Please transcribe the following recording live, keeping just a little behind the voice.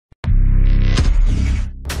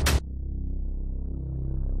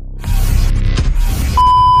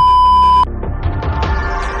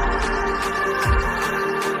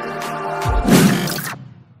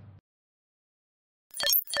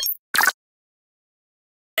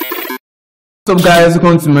What's up guys,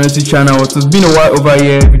 welcome to my YouTube channel. It has been a while over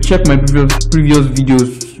here. If you check my previous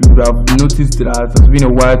videos, you would have noticed that it has been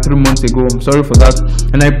a while, 3 months ago. I'm sorry for that,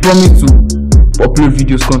 and I promise to upload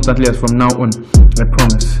videos constantly as from now on. I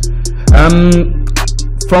promise.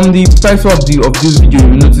 From the title of this video,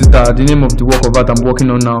 you notice that the name of the work of art I'm working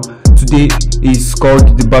on now today is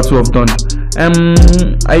called the Battle of Dune.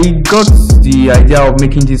 I got the idea of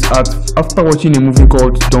making this art after watching a movie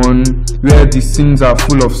called Dune, where the scenes are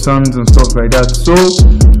full of sands and stuff like that. So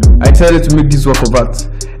I decided to make this work of art.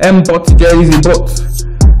 But there is a but.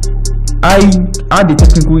 I had a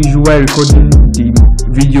technical issue while recording the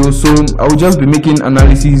video, so I will just be making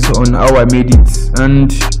analysis on how I made it, and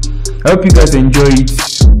I hope you guys enjoy it.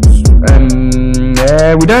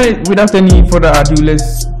 Without any further ado,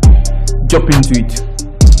 let's jump into it.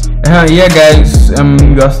 Yeah guys,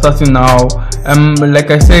 we are starting now.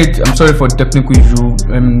 Like I said, I'm sorry for the technical issue.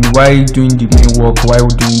 While doing the main work, while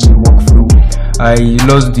doing the workflow, I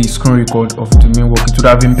lost the screen record of the main work. It would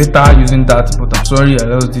have been better using that, but I'm sorry I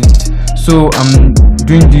lost it. So I'm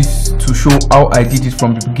doing this to show how I did it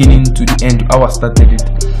from the beginning to the end, how I started it.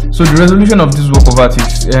 So the resolution of this work of art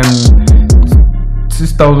is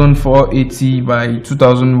 6480 by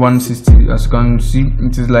 2160. As you can see,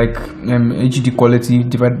 it is like HD quality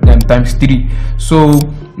divided times 3. So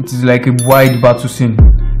it is like a wide battle scene,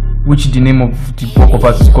 which the name of the work of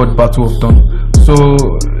art is called Battle of Dune. So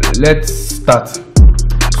let's start.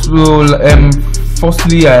 So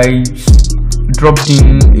firstly, I dropped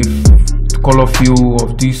in a color fill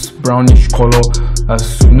of this brownish color,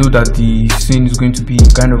 as you know that the scene is going to be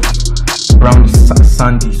kind of brown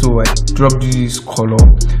sandy. So I dropped this color,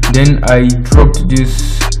 then I dropped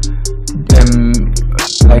this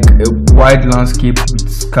like a wide landscape with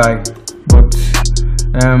sky, but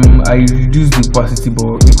I reduced the opacity,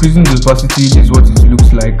 but increasing the opacity is what it looks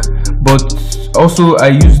like. But also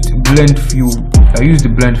I used blend fill. I used the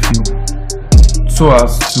blend fill so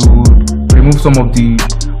as to remove some of the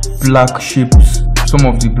black shapes, some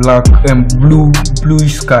of the black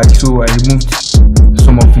bluish sky. So I removed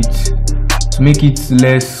some of it to make it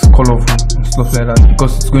less colorful and stuff like that,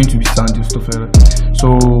 because it's going to be sandy and stuff like that.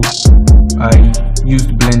 So I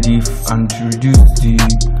used blend if and reduced the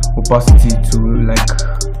opacity to like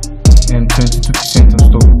 22% and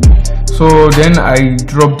stuff. So then I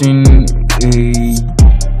dropped in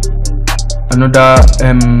another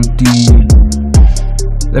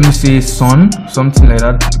let me say sun, something like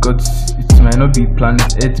that, because it might not be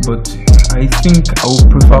planet Earth, but I think I would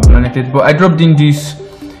prefer planet Earth. But I dropped in this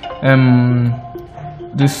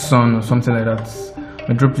sun or something like that.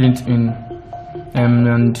 I dropped it in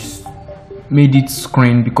and made it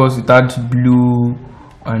screen because it had blue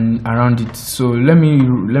and around it. So let me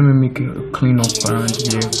make a clean up around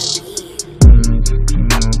here.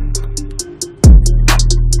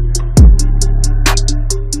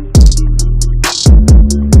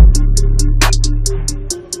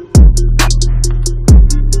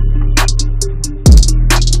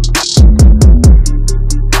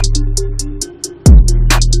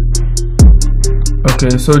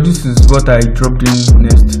 Okay, so this is what I dropped in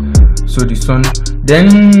next. So the sun, then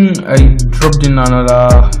I dropped in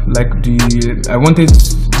another, like I wanted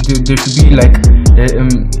there should be like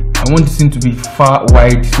I want the scene to be far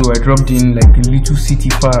wide, so I dropped in like a little city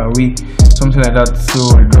far away, something like that.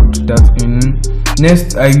 So I dropped that in.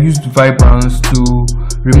 Next I used vibrance to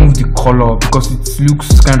remove the color because it looks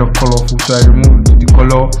kind of colorful, so I removed the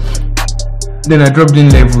color. Then I dropped in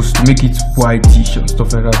levels to make it whitish and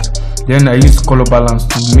stuff like that. Then I used color balance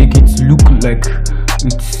to make it look like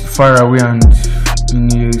it's far away and in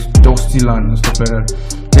a dusty land and stuff like that.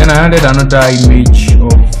 Then I added another image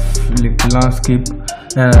of like landscape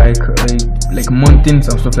and like mountains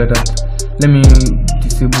and stuff like that. Let me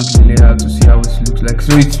disable the layer to see how it looks like.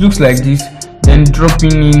 So it looks like this. Then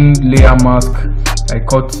dropping in layer mask, I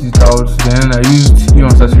cut it out. Then I used on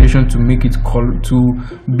saturation to make it to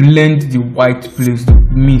blend the white place, the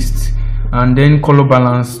mist, and then color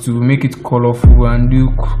balance to make it colorful and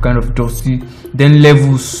look kind of dusty. Then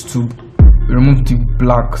levels to remove the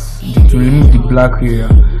blacks, to remove the black area.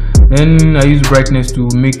 Then I use brightness to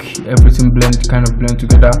make everything kind of blend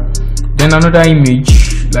together. Then another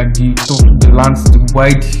image like the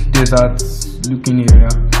wide desert looking area.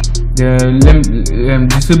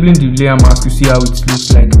 Disabling the layer mask to see how it looks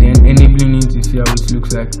like, then enabling it to see how it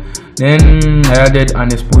looks like. Then I added an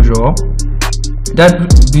exposure.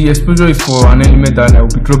 The exposure is for an element that I will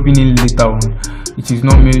be dropping in later on. It is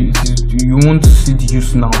not made, you won't see the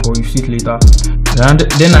use now, but you see it later. And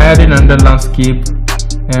then I added another landscape.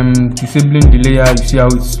 Disabling the layer, you see how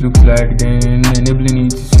it looks like, then enabling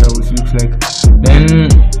it to see how it looks like. Then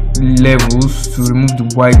levels to remove the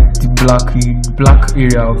white, the black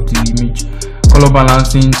area of the image. Color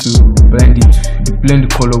balancing to blend the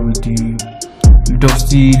color with the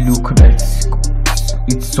dusty look that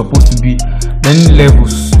it's supposed to be. Then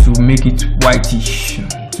levels to make it whitish,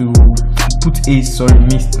 to put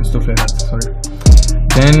mist and stuff like that.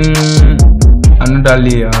 Then another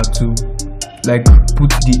layer to like put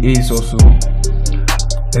the A's also.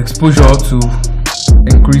 Exposure to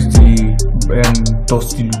increase the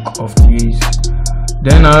dusty look of the A's.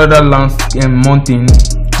 Then another mountain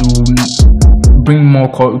to bring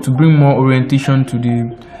more orientation to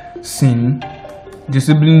the scene.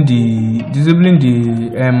 Disabling the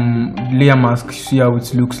layer mask. See how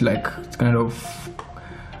it looks like. It kind of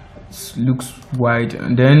looks wide,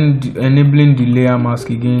 and then enabling the layer mask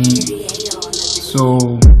again. So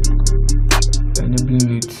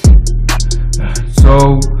enabling it.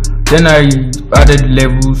 So then I added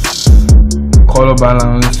levels, color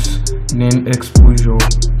balance, and then exposure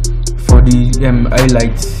for the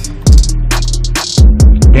highlights.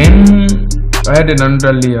 Then I added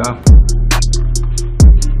another layer.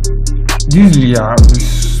 This layer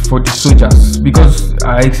is for the soldiers because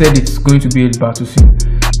I said it's going to be a battle scene.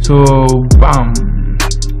 So bam,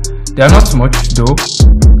 they are not much though.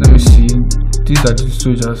 Let me see. These are the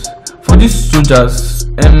soldiers. For these soldiers,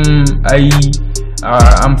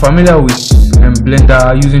 I'm familiar with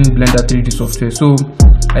Blender, using Blender 3D software. So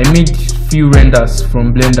I made few renders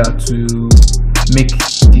from Blender to make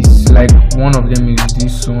this. Like one of them is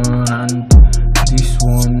this one and this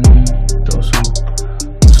one also.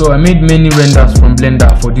 So I made many renders from Blender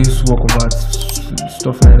for this work of art,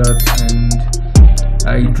 stuff like that, and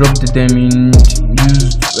I dropped them in.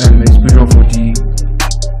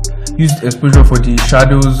 Used exposure for the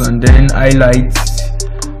shadows, and then highlights,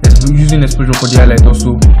 using exposure for the highlight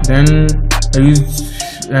also. Then I used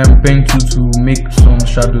pen tool to make some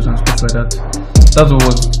shadows and stuff like that. That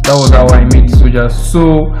was how I made the soldiers.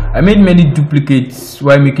 So I made many duplicates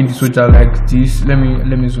while making the soldier like this. Let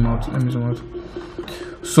me zoom out.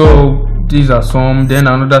 So these are some. Then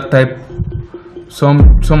another type. Some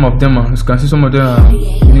of them are, you can see some of them are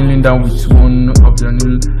kneeling down with one of their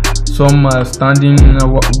knee. Some are standing,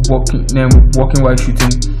 walking while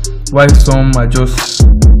shooting, while some are just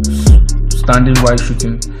standing while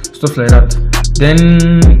shooting, stuff like that. Then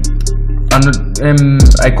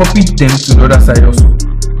I copied them to the other side also.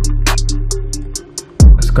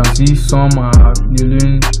 As you can see, some are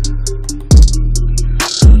kneeling,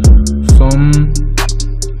 some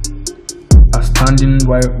are standing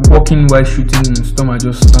walking while shooting, and some are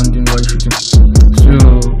just standing while shooting. So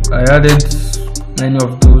I added many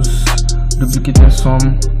of those, duplicated some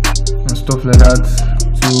and stuff like that,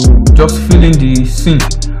 to just fill in the scene,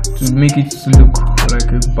 to make it look like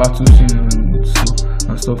a battle scene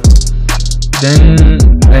and stuff.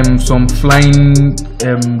 Then some flying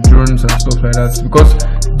drones and stuff like that, because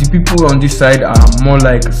the people on this side are more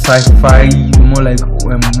like sci-fi, more like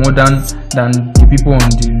modern than the people on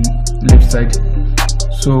the left side.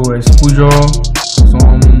 So exposure,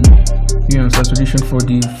 some hue and saturation for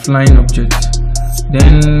the flying object.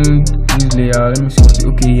 Then this layer, let me see.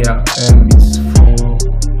 Okay, yeah, it's for,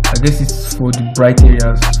 I guess it's for the bright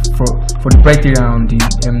areas, for the bright area on the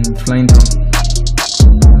flying drone.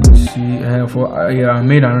 Let me see. I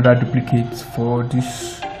made another duplicate for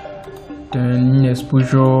this. Then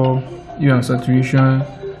exposure, hue and saturation.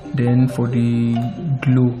 Then for the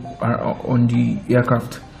glow on the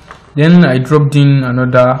aircraft. Then I dropped in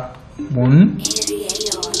another one,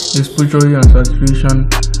 exposure, hue and saturation,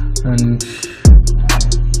 and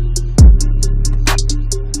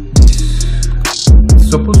it's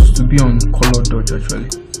supposed to be on color dodge actually.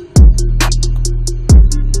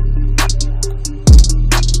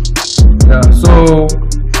 Yeah, so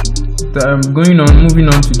moving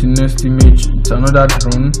on to the next image. It's another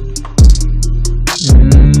drone.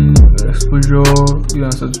 Exposure, hue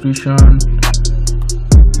and saturation.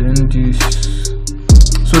 Then this.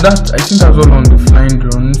 So that, I think that's all on the flying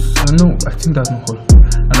drones. No, I think that's not all.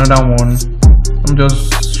 Another one. I'm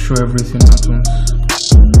just show everything at once.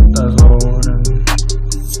 That's all.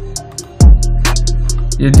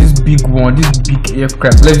 Yeah, this big one, this big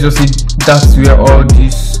aircraft. Let's just say that's where all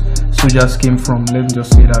these soldiers came from. Let me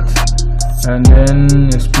just say that. And then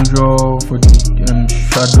exposure for the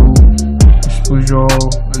shadow, exposure,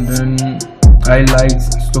 and then highlights,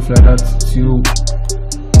 stuff like that.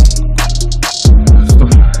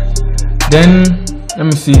 Then let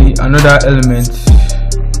me see another element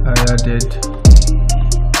I added.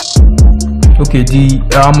 Okay, the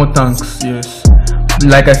armor tanks. Yes,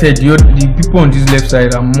 like I said, the people on this left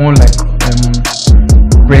side are more like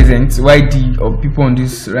present, while the people on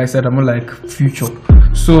this right side are more like future.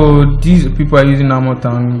 So these people are using armor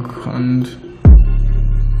tank, and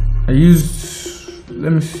I used,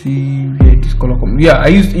 let me see where this color comes. Yeah, I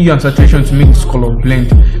used hue and saturation to make this color blend,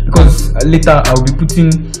 because later I'll be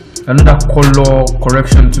putting another color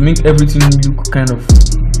correction to make everything look kind of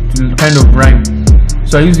rhyme.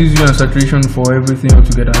 So I use this hue and saturation for everything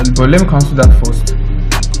altogether, but let me cancel that first.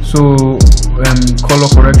 So color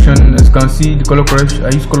correction, as you can see, the color correction,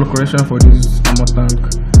 I use color correction for this armor tank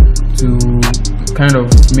to kind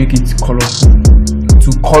of make it colorful,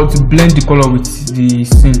 to blend the color with the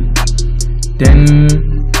scene. Then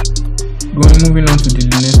moving on to the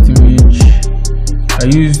next image, I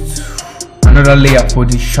used another layer for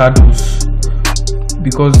the shadows,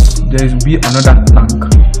 because there will be another tank.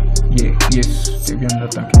 Yes, there will be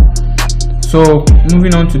another tank. So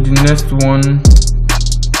moving on to the next one,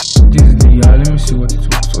 this is the let me see what it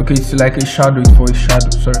was. Okay, it's like a shadow. It's for a shadow.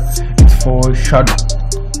 Sorry, it's for a shadow.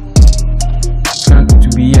 To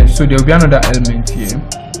be here. So there will be another element here.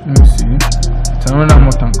 Let me see. It's another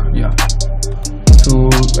more tank. Yeah. So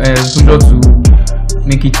to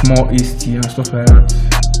make it more hasty and stuff like that.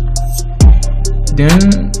 Then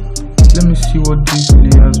let me see what these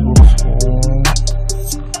layers works for.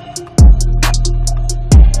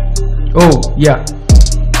 Oh yeah,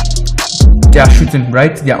 they are shooting,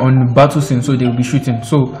 right? They are on the battle scene, so they will be shooting.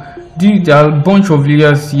 So there are a bunch of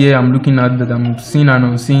layers here I'm looking at that I'm seeing and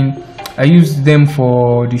unseen. I use them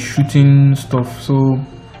for the shooting stuff. So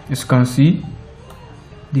as you can see,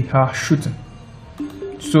 they are shooting.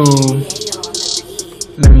 So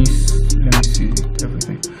let me see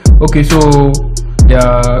everything. Okay, so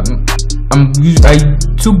I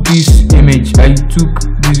took this image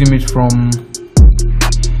from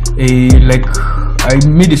I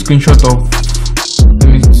made a screenshot of, let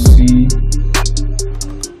me see.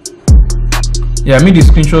 Yeah, I made a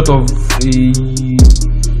screenshot of a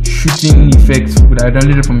shooting effect that I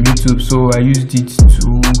downloaded from YouTube. So I used it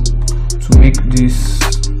to make this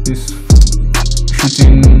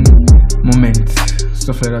shooting moment,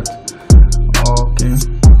 stuff like that. Okay,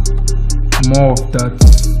 more of that.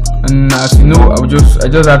 And as you know, I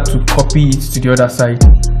just had to copy it to the other side,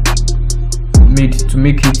 to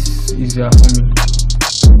make it easier for me.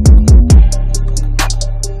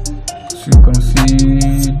 So you can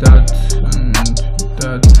see that and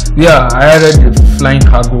that. Yeah, I added the flying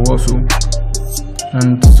cargo also,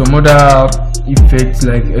 and some other effects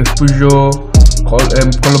like exposure,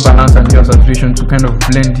 color balance, and hue saturation to kind of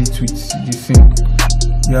blend it with the scene.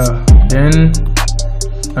 Yeah. Then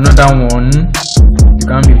another one. You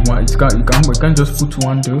can't just put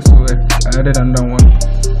one though, so I added another one.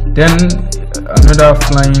 Then another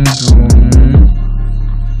flying drone,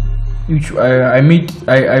 which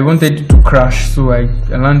I wanted it to crash, so I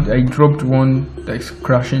dropped one that's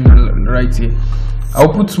crashing right here.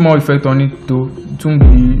 I'll put small effect on it though. It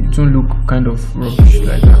won't look kind of rubbish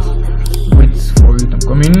like that. Wait for it, I'm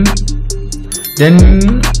coming. Then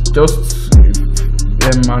just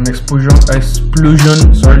an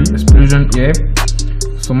explosion here.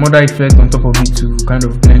 Some other effect on top of it to kind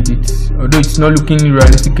of blend it, although it's not looking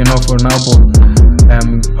realistic enough for now, but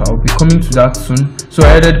I'll be coming to that soon. So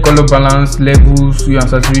I added color balance, levels, hue and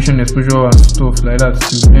saturation, exposure and stuff like that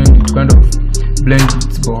to kind of blend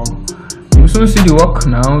it. But you soon see the work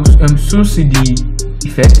now, soon see the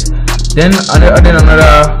effect. Then I added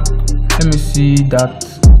another, let me see that.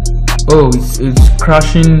 Oh, it's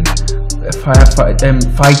crashing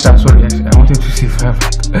fighter. Sorry, I wanted to say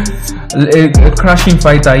firefighter. A crashing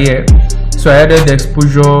fighter here. So I added the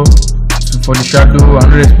exposure for the shadow,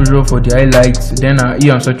 another exposure for the highlights, then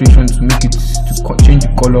hue and saturation to make it to change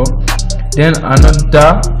the color. Then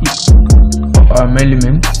another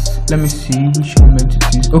element. Let me see which element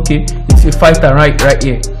it is. Okay, it's a fighter right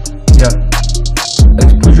here. Yeah,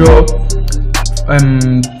 exposure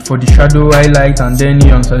for the shadow, highlight, and then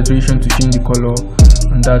hue and saturation to change the color,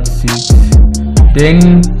 and that's it.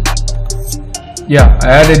 Then yeah,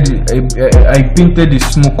 I painted the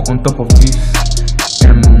smoke on top of this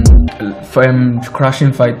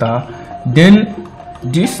crashing fighter. Then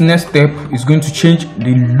this next step is going to change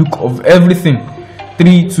the look of everything.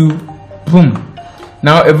 3, 2, boom.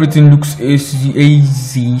 Now everything looks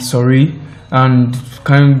hazy, sorry, and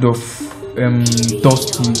kind of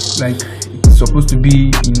dusty, like it's supposed to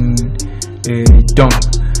be in a dump.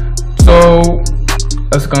 So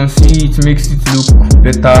as you can see, it makes it look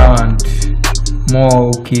better and more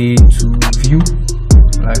okay to view,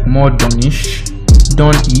 like more done-ish.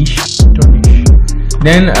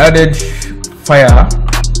 Then I added fire.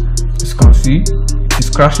 As you can see, it's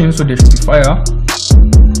crashing, so there should be fire.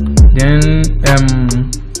 Then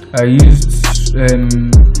I used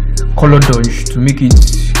color dodge to make it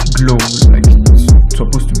glow, like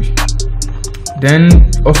supposed to be. Then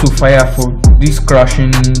also fire for this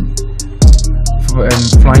crashing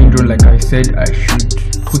flying drone. Like I said, I should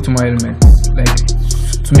put more elements like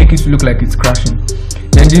to make it look like it's crashing.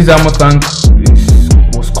 Then this armor tank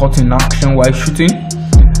was caught in action while shooting.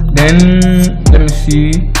 Then let me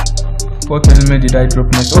see, what element did I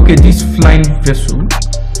drop next? Okay, this flying vessel,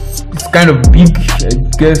 it's kind of big. I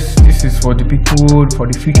guess this is for the people, for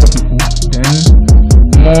the future people. Then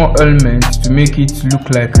more elements to make it look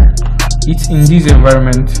like it's in this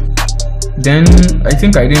environment. Then I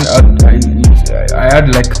think I didn't add, I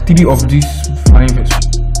had like 3 of these flying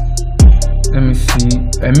vessels. Let me see,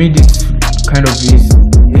 I made it kind of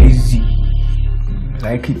easy,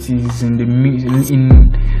 like it is in the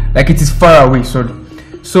like it is far away. Sorry.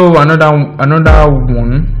 So another one,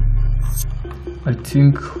 I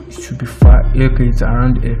think it should be far. Okay, it's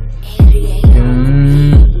around here.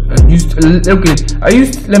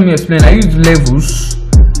 Let me explain. I used levels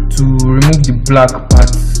to remove the black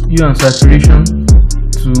parts, hue and saturation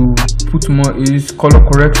to put more is color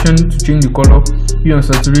correction to change the color, hue and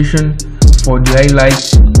saturation for the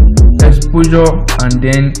highlight, exposure, and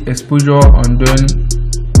then exposure, and then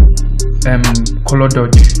color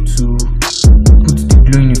dodge to put the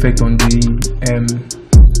glowing effect on the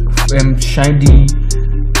shiny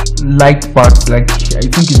light parts. Like I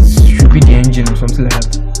think it should be the engine or something like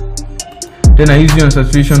that. Then I use hue and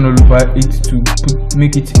saturation all over it to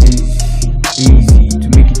make it easy, to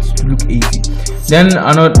make it look easy. Then the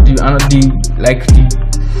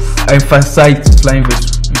emphasized flying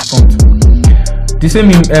vessel in front. The same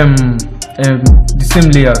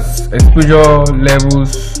layers, exposure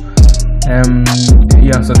levels,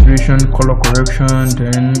 hue and saturation, color correction,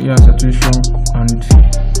 then hue and saturation and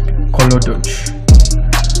color dodge.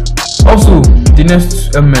 Also, the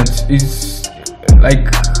next element is like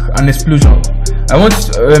an explosion. I want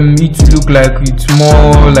it to look like it's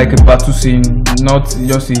more like a battle scene, not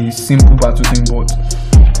just a simple battle scene, but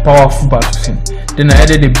powerful battle scene. Then I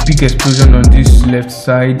added a big explosion on this left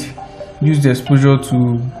side. Use the exposure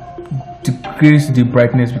to decrease the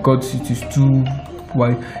brightness because it is too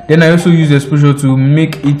wide. Then I also use the exposure to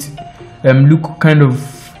make it look kind of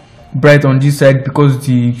bright on this side because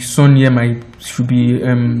the sun here should be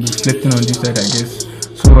reflecting on this side, I guess.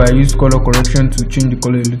 So I used color correction to change the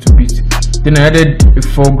color a little bit. Then I added a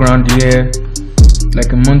foreground here,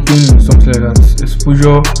 like a mountain or something like that.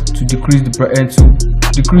 Exposure to decrease the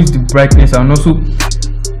brightness, and also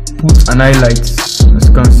put an highlight, as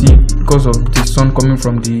you can see, because of the sun coming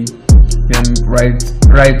from the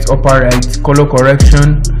upper right. Color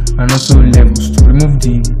correction and also levels to remove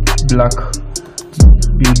the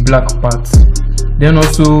black parts. Then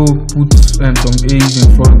also put some A's in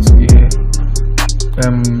front here.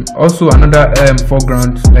 Also another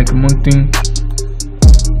foreground, like a mountain.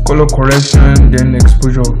 Color correction, then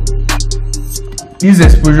exposure. This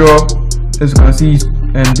exposure, as you can see,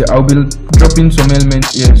 I'll be dropping some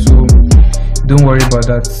elements here, so don't worry about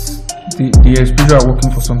that. The exposure are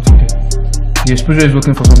working for something there. The exposure is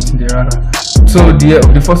working for something there rather. So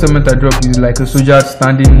the first element I drop is like a soldier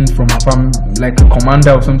standing from a farm, like a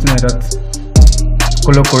commander or something like that.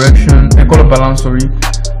 Color correction and color balance, sorry.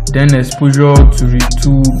 Then exposure to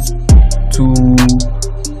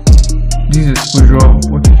this exposure,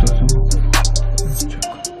 what it does. Let's check.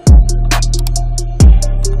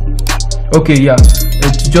 Okay, yeah,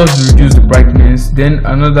 it just reduce the brightness. Then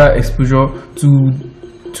another exposure to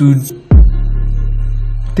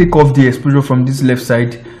take off the exposure from this left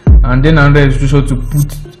side, and then another exposure to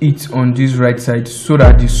put it on this right side so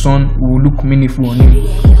that the sun will look meaningful on him.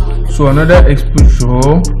 So another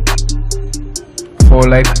exposure for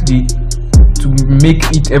like to make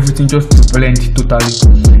it everything just to blend totally.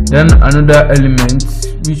 Then another element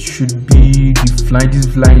which should be this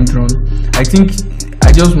flying drone. I think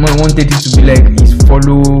I just wanted it to be like he's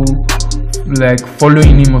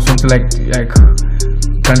following him or something, like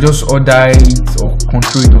can just order it or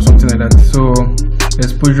control it or something like that. So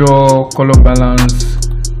exposure, color balance,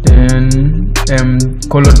 then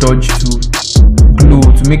color dodge to glow,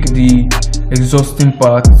 to make the exhausting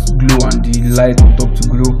part glow and the light on top to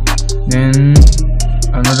glow. Then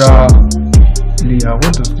another layer,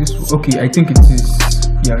 what does this, okay, I think it is,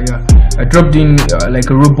 yeah, I dropped in like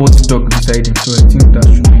a robot dog beside him, so I think that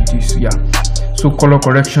should be this. Yeah, so color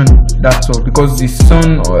correction, that's all, because the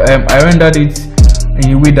sun, I rendered it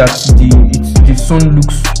in a way that the sun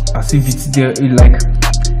looks as if it's there.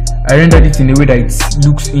 I rendered it in a way that it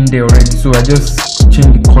looks in there already, so I just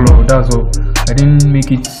changed the color, that's all. I didn't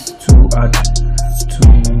make it too hard to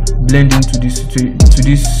blend into this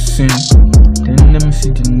scene. Then let me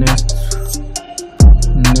see the next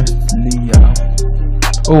layer.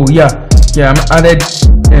 Oh yeah, yeah, I added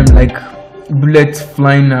like bullets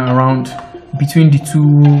flying around between the two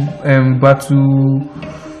battle,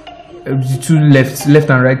 the two left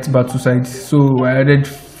and right battle sides. So I added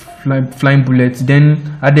flying bullets,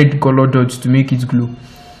 then added color dodge to make it glow.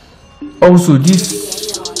 Also,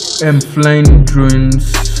 these flying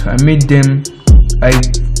drones, I made them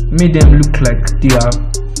look like they are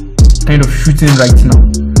kind of shooting right now.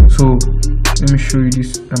 So let me show you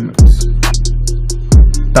this.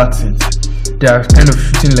 That's it. They are kind of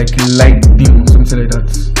shooting like a light beam or something like that.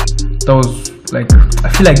 That was like, I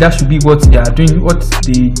feel like that should be what they are doing, what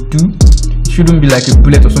they do. It shouldn't be like a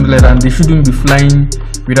bullet or something like that, and they shouldn't be flying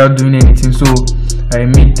without doing anything. So I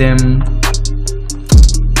made them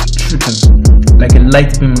shooting like a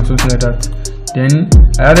light beam or something like that. Then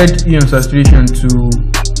I added ion saturation to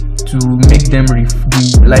make them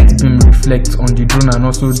the light beam reflect on the drone, and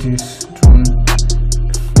also this drone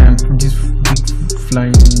this big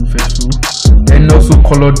flying vessel. Then also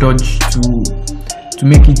color dodge to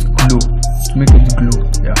make it glow,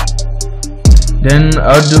 yeah. Then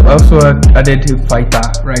I also added a fighter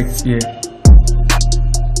right here,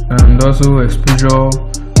 and also exposure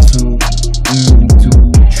to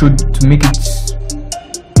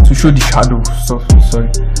show the shadow. Sorry,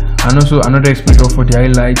 and also another exposure for the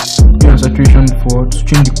highlights, and saturation to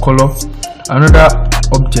change the color, another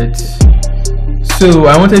object. So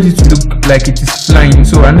I wanted it to look like it is flying,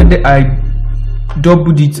 so I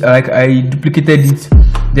doubled it, like I duplicated it,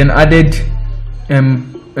 then added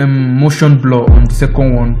motion blur on the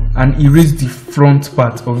second one and erased the front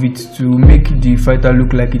part of it to make the fighter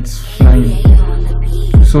look like it's flying.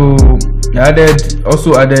 So I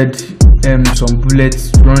also added some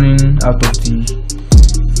bullets running out of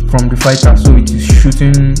from the fighter, so it is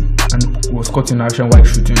shooting and was caught in action while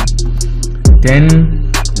shooting.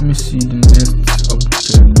 Then let me see the next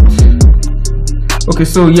object. Okay,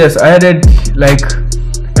 so yes, I added like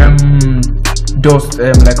dust,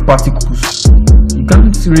 like particles. You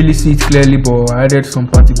can't really see it clearly, but I added some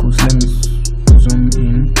particles. Let me zoom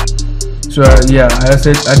in. So yeah, I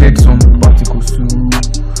added some particles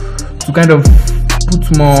to kind of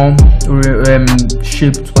put more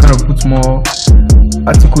shape, to kind of put more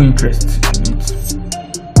article interest in it.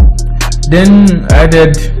 Then I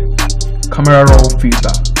added camera raw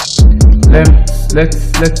filter.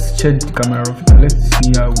 Let's check the camera raw filter. Let's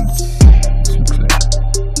see how it looks like.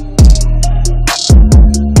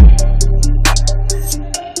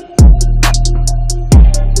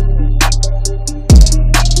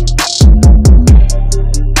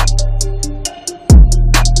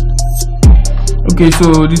 Okay,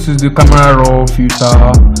 so this is the camera raw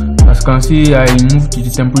filter. As you can see, I moved the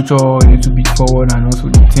temperature a little bit forward and also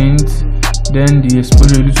the tint, then the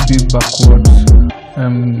exposure a little bit backwards,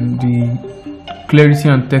 the clarity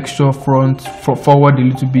and texture forward a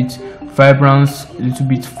little bit, vibrance a little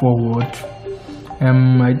bit forward.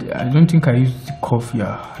 I don't think I used the curve.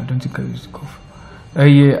 Yeah, I don't think I used the curve.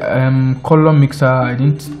 Color mixer, I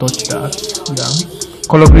didn't touch that. Yeah,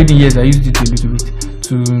 color grading, yes, I used it a little bit.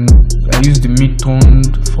 I used the mid-tone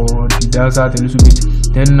for the desert a little bit,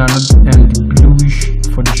 then another the bluish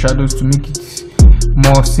for the shadows to make it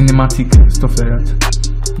more cinematic, stuff like that.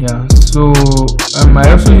 Yeah, so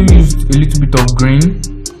I also used a little bit of green.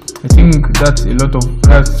 I think that's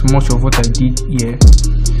much of what I did here.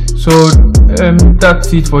 So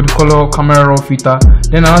that's it for the color camera raw filter.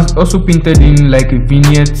 Then I also painted in like a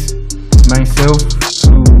vignette myself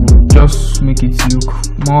to just make it look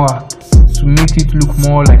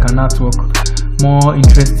more like an artwork, more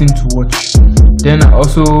interesting to watch. Then I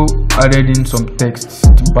also added in some text,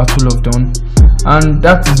 the Battle of Dune, and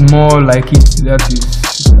that is more like it. That is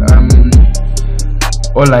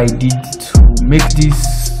all I did to make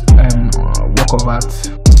this work of art.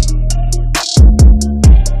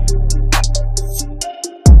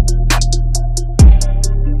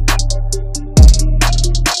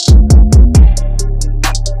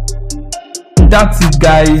 That's it,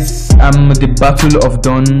 guys. The Battle of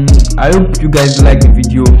Dune. I hope you guys like the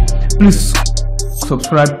video. Please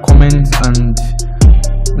subscribe, comment, and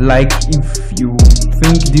like if you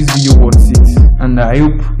think this video worth it, and I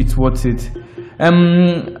hope it's worth it.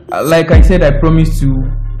 Like I said, I promise to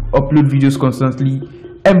upload videos constantly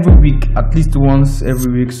every week, at least once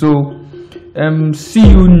every week. So see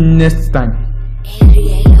you next time.